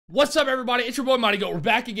What's up, everybody? It's your boy Mighty Goat. We're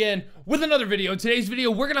back again with another video. In today's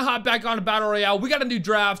video, we're gonna hop back on a Battle Royale. We got a new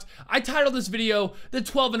draft. I titled this video the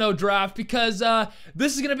 12-0 draft because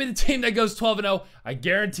this is gonna be the team that goes 12-0. I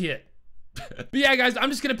guarantee it. But yeah, guys, I'm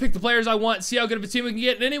just gonna pick the players I want, see how good of a team we can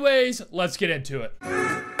get. And anyways, let's get into it.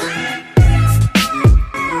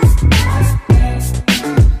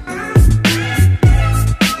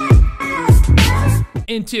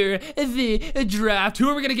 Enter the draft. Who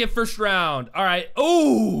are we gonna get first round? All right.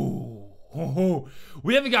 Oh,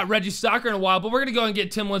 we haven't got Reggie Stalker in a while, but we're gonna go and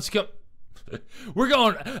get Tim Lincecum. We're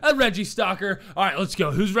going a Reggie Stalker. All right, let's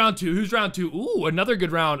go. Who's round two? Who's round two? Ooh, another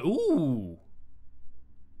good round. Ooh,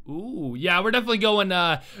 yeah, we're definitely going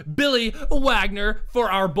Billy Wagner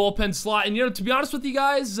for our bullpen slot. And, you know, to be honest with you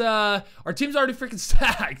guys, our team's already freaking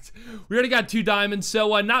stacked. We already got 2 diamonds,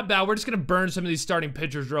 so not bad. We're just going to burn some of these starting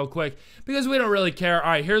pitchers real quick because we don't really care. All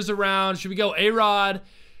right, here's the round. Should we go A-Rod,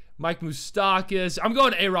 Mike Moustakas? I'm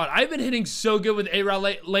going A-Rod. I've been hitting so good with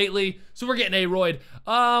A-Rod lately, so we're getting A-Royd.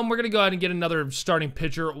 We're going to go ahead and get another starting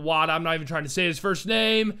pitcher, Wada. I'm not even trying to say his first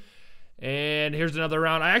name. And here's another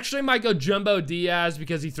round. I actually might go Jumbo Diaz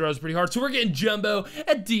because he throws pretty hard. So we're getting Jumbo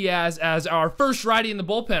Diaz as our first righty in the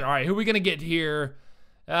bullpen. All right, who are we going to get here?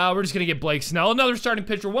 We're just going to get Blake Snell. Another starting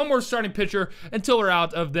pitcher. One more starting pitcher until we're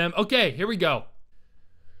out of them. Okay, here we go.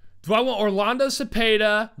 Do I want Orlando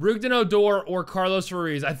Cepeda, Rugden Odor, or Carlos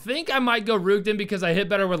Ruiz? I think I might go Rugden because I hit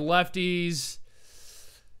better with lefties.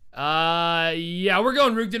 Yeah, we're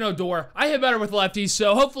going Rugden Odor. I hit better with lefties,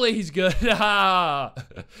 so hopefully he's good. All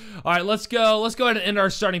right, let's go. Let's go ahead and end our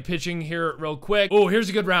starting pitching here real quick. Oh, here's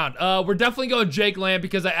a good round. We're definitely going Jake Lamb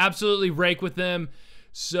because I absolutely rake with him.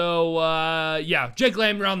 So, yeah, Jake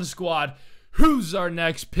Lamb around the squad. Who's our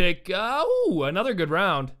next pick? Ooh, another good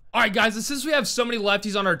round. All right, guys, since we have so many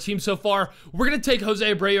lefties on our team so far, we're going to take Jose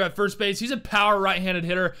Abreu at first base. He's a power right-handed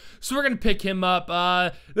hitter, so we're going to pick him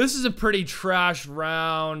up. This is a pretty trash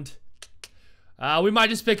round. We might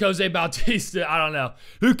just pick Jose Bautista. I don't know.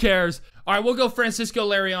 Who cares? All right, we'll go Francisco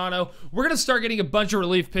Liriano. We're going to start getting a bunch of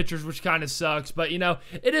relief pitchers, which kind of sucks, but, you know,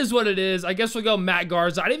 it is what it is. I guess we'll go Matt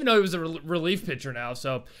Garza. I didn't even know he was a relief pitcher now,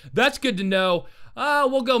 so that's good to know.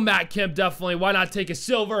 We'll go Matt Kemp, definitely. Why not take a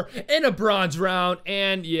silver and a bronze round?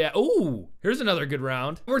 And yeah, ooh, here's another good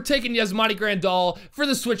round. We're taking Yasmani Grandal for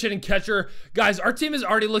the switch hitting catcher. Guys, our team is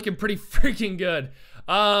already looking pretty freaking good.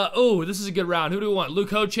 Oh, this is a good round. Who do we want?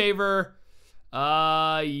 Luke Hochevar.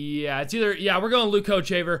 Yeah, it's either, yeah, we're going Luke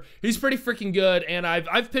Hochevar. He's pretty freaking good, and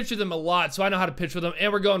I've pitched with him a lot, so I know how to pitch with him.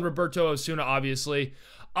 And we're going Roberto Osuna, obviously.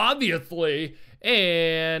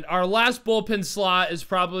 And our last bullpen slot is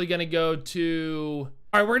probably going to go to...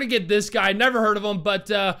 All right, we're going to get this guy. Never heard of him, but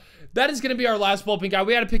that is going to be our last bullpen guy.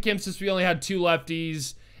 We had to pick him since we only had 2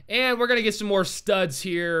 lefties. And we're going to get some more studs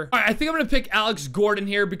here. All right, I think I'm going to pick Alex Gordon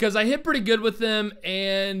here because I hit pretty good with him,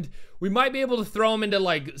 and we might be able to throw him into,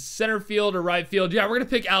 like, center field or right field. Yeah, we're going to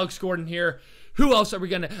pick Alex Gordon here. Who else are we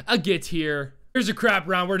going to get here? Here's a crap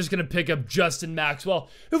round. We're just going to pick up Justin Maxwell.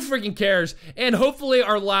 Who freaking cares? And hopefully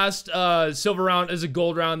our last silver round is a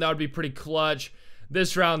gold round. That would be pretty clutch.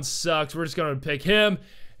 This round sucks. We're just going to pick him.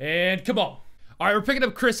 And come on. All right, we're picking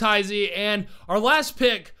up Chris Heisey. And our last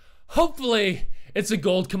pick, hopefully it's a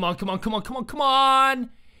gold. Come on, come on, come on, come on, come on.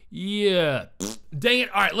 Yeah. Dang it.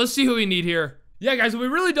 All right, let's see who we need here. Yeah, guys, we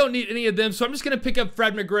really don't need any of them, so I'm just going to pick up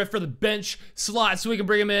Fred McGriff for the bench slot so we can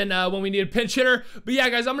bring him in when we need a pinch hitter. But yeah,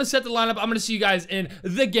 guys, I'm going to set the lineup. I'm going to see you guys in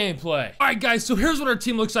the gameplay. All right, guys, so here's what our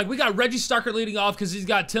team looks like. We got Reggie Stalker leading off because he's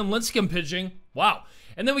got Tim Lincecum pitching. Wow.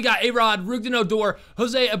 And then we got A-Rod, Rugden Odor,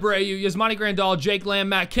 Jose Abreu, Yasmani Grandal, Jake Lamb,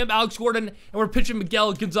 Matt Kemp, Alex Gordon, and we're pitching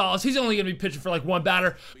Miguel Gonzalez. He's only going to be pitching for like 1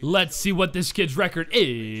 batter. Let's see what this kid's record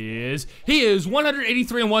is. He is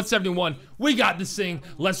 183 and 171. We got this thing.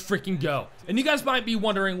 Let's freaking go. And you guys might be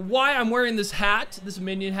wondering why I'm wearing this hat, this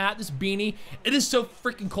Minion hat, this beanie. It is so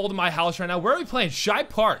freaking cold in my house right now. Where are we playing? Shy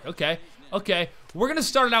Park. Okay. Okay. We're going to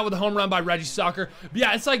start it out with a home run by Reggie Stalker. But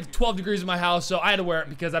yeah, it's like 12 degrees in my house, so I had to wear it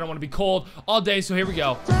because I don't want to be cold all day. So here we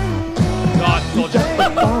go. God, told you.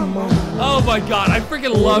 Oh my God, I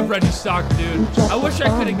freaking love Reggie Stalker, dude. I wish I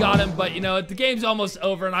could have got him, but you know, the game's almost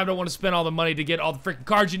over and I don't want to spend all the money to get all the freaking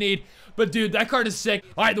cards you need. But dude, that card is sick.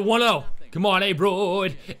 All right, the 1-0. Come on,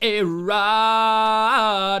 A-Rod. A-Rod.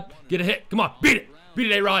 Get a hit. Come on, beat it.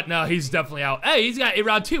 Beat it, A-Rod. No, he's definitely out. Hey, he's got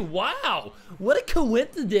A-Rod too. Wow. What a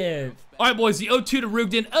coincidence. All right, boys, the 0-2 to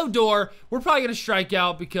Rugden Odor. We're probably going to strike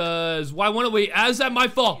out because why wouldn't we? Is that my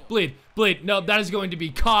fault? Bleed. Bleed. No, that is going to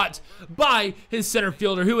be caught by his center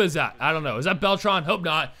fielder. Who is that? I don't know. Is that Beltran? Hope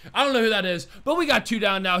not. I don't know who that is, but we got 2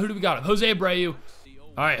 down now. Who do we got? Jose Abreu.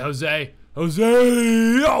 All right, Jose. Jose.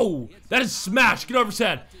 Oh, that is smash. Get over his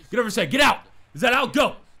head. Get over his head. Get out. Is that out?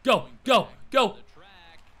 Go. Go. Go. Go.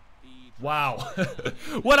 Wow.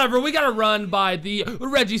 Whatever, we got a run by the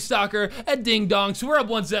Reggie Stalker at Ding Dong, so we're up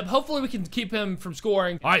 1-zip. Hopefully we can keep him from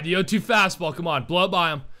scoring. All right, the 0-2 fastball. Come on, blow it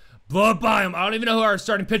by him. Blow it by him. I don't even know who our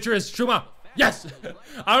starting pitcher is. Shuma. Yes.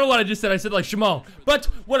 I don't know what I just said. I said like Shimon. But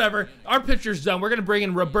whatever. Our pitcher's done. We're going to bring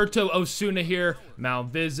in Roberto Osuna here.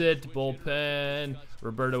 Mount visit, bullpen.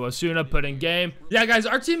 Roberto Osuna put in game. Yeah, guys,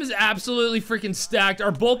 our team is absolutely freaking stacked.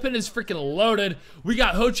 Our bullpen is freaking loaded. We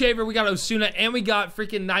got Hochaver, we got Osuna, and we got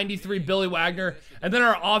freaking 93 Billy Wagner. And then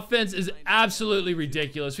our offense is absolutely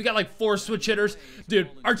ridiculous. We got like 4 switch hitters. Dude,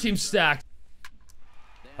 our team's stacked.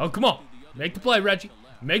 Oh, come on. Make the play, Reggie.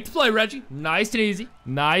 Make the play, Reggie. Nice and easy.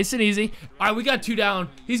 Nice and easy. All right, we got 2 down.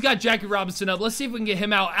 He's got Jackie Robinson up. Let's see if we can get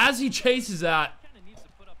him out as he chases that.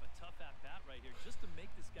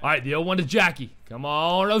 All right, the 0-1 to Jackie. Come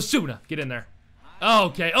on, Osuna. Get in there.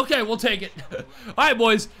 Okay, we'll take it. All right,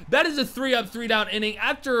 boys. That is a 3-up, 3-down inning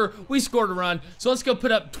after we scored a run. So let's go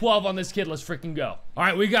put up 12 on this kid. Let's freaking go. All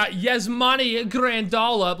right, we got Yasmani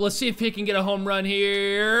Grandal up. Let's see if he can get a home run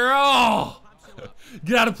here. Oh!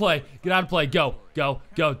 Get out of play. Get out of play. Go.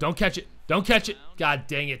 Don't catch it. Don't catch it. God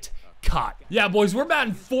dang it. Caught. Yeah, boys, we're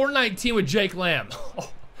batting .419 with Jake Lamb.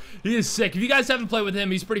 He is sick. If you guys haven't played with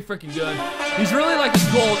him, he's pretty freaking good. He's really like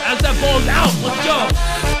a gold. As that ball is out, let's go.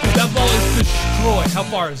 Dude, that ball is destroyed. How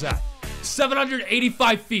far is that?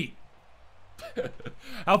 785 feet.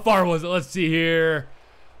 How far was it? Let's see here.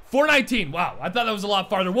 419. Wow, I thought that was a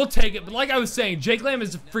lot farther. We'll take it. But like I was saying, Jake Lamb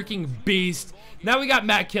is a freaking beast. Now we got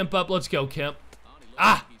Matt Kemp up. Let's go, Kemp.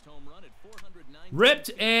 Ah.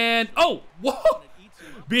 Ripped and... Oh, whoa.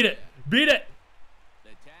 Beat it. Beat it.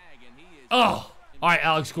 Oh. All right,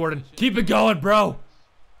 Alex Gordon. Keep it going, bro.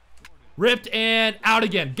 Ripped and out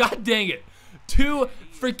again. God dang it. 2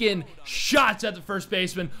 freaking shots at the first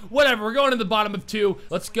baseman. Whatever, we're going to the bottom of 2.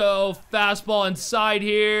 Let's go. Fastball inside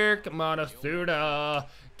here. Come on, Osuna.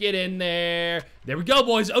 Get in there. There we go,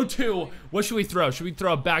 boys. 0-2. What should we throw? Should we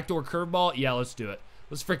throw a backdoor curveball? Yeah, let's do it.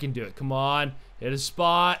 Let's freaking do it. Come on. Hit a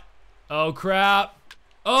spot. Oh, crap.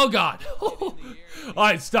 Oh, God. All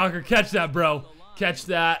right, Stalker. Catch that, bro. Catch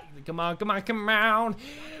that. Come on, come on, come on.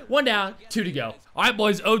 1 down, 2 to go. All right,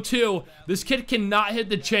 boys, 0-2. This kid cannot hit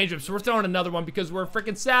the changeup, so we're throwing another one because we're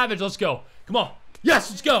freaking savage. Let's go. Come on.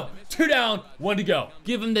 Yes, let's go. 2 down, 1 to go.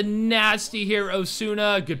 Give him the nasty here,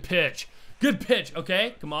 Osuna. Good pitch. Good pitch,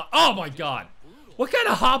 okay? Come on. Oh, my God. What kind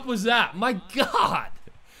of hop was that? My God.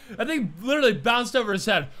 I think literally bounced over his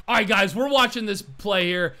head. All right, guys, we're watching this play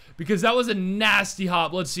here because that was a nasty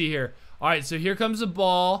hop. Let's see here. All right, so here comes the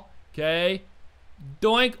ball. Okay.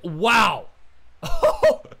 Doink. Wow.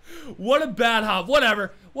 What a bad hop.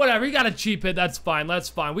 Whatever. Whatever. He got a cheap hit. That's fine. That's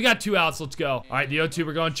fine. We got 2 outs. Let's go. All right, the 0-2.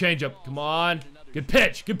 We're going changeup. Come on. Good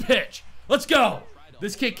pitch. Good pitch. Let's go.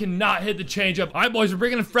 This kid cannot hit the changeup. All right, boys. We're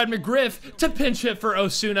bringing in Fred McGriff to pinch hit for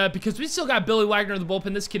Osuna because we still got Billy Wagner in the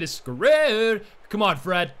bullpen. This kid is screwed. Come on,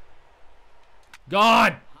 Fred.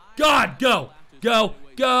 God. God. Go. Go.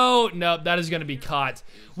 Go. Nope, that is going to be caught.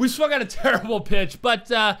 We swung out a terrible pitch,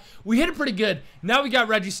 but we hit it pretty good. Now we got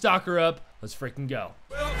Reggie Stalker up. Let's freaking go.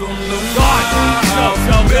 God. Go, go, go,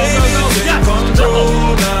 go, go. Yes.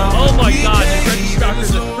 Oh my God, dude, Reggie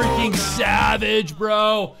Stalker's a freaking savage,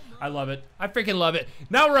 bro. I love it. I freaking love it.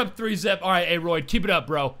 Now we're up 3-zip. All right, A-Royd, keep it up,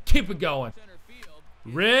 bro. Keep it going.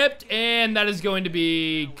 Ripped, and that is going to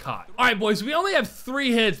be caught. All right, boys, we only have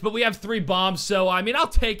 3 hits, but we have 3 bombs, so, I mean, I'll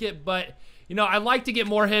take it, but... You know, I like to get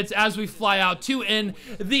more hits as we fly out to end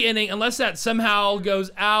the inning. Unless that somehow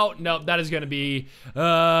goes out. Nope, that is going to be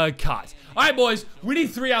caught. All right, boys. We need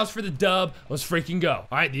 3 outs for the dub. Let's freaking go.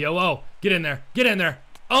 All right, the 0-0. Get in there. Get in there.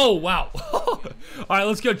 Oh, wow. All right,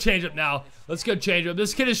 let's go change up now. Let's go change up.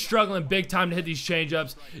 This kid is struggling big time to hit these change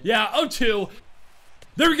ups. Yeah, 0-2.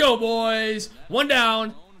 There we go, boys. 1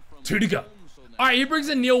 down, 2 to go. All right, he brings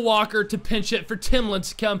in Neil Walker to pinch hit for Tim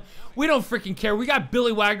Lincecum. We don't freaking care. We got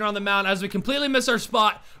Billy Wagner on the mound as we completely miss our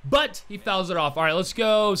spot, but he fouls it off. All right, let's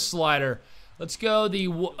go slider. Let's go the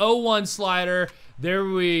 0-1 slider. There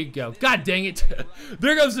we go. God dang it.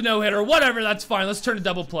 There goes the no-hitter. Whatever, that's fine. Let's turn to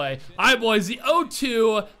double play. All right, boys, the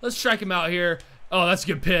 0-2. Let's strike him out here. Oh, that's a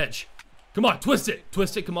good pitch. Come on, twist it.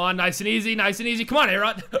 Twist it. Come on, nice and easy. Nice and easy. Come on,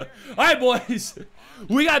 A-Rod. All right, boys.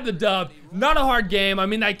 We got the dub. Not a hard game. I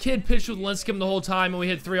mean, that kid pitched with Lincecum the whole time, and we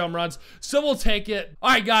hit 3 home runs, so we'll take it. All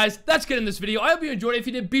right, guys, that's good in this video. I hope you enjoyed it. If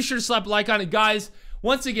you did, be sure to slap a like on it. Guys,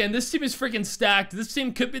 once again, this team is freaking stacked. This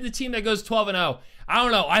team could be the team that goes 12-0. I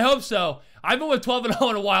don't know. I hope so. I've been with 12-0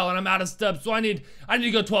 in a while, and I'm out of steps, so I need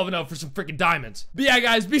to go 12-0 for some freaking diamonds. But yeah,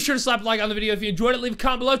 guys, be sure to slap a like on the video if you enjoyed it. Leave a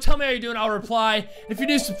comment below. Tell me how you're doing. I'll reply. If you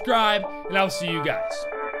do, subscribe, and I'll see you guys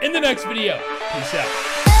in the next video. Peace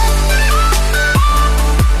out.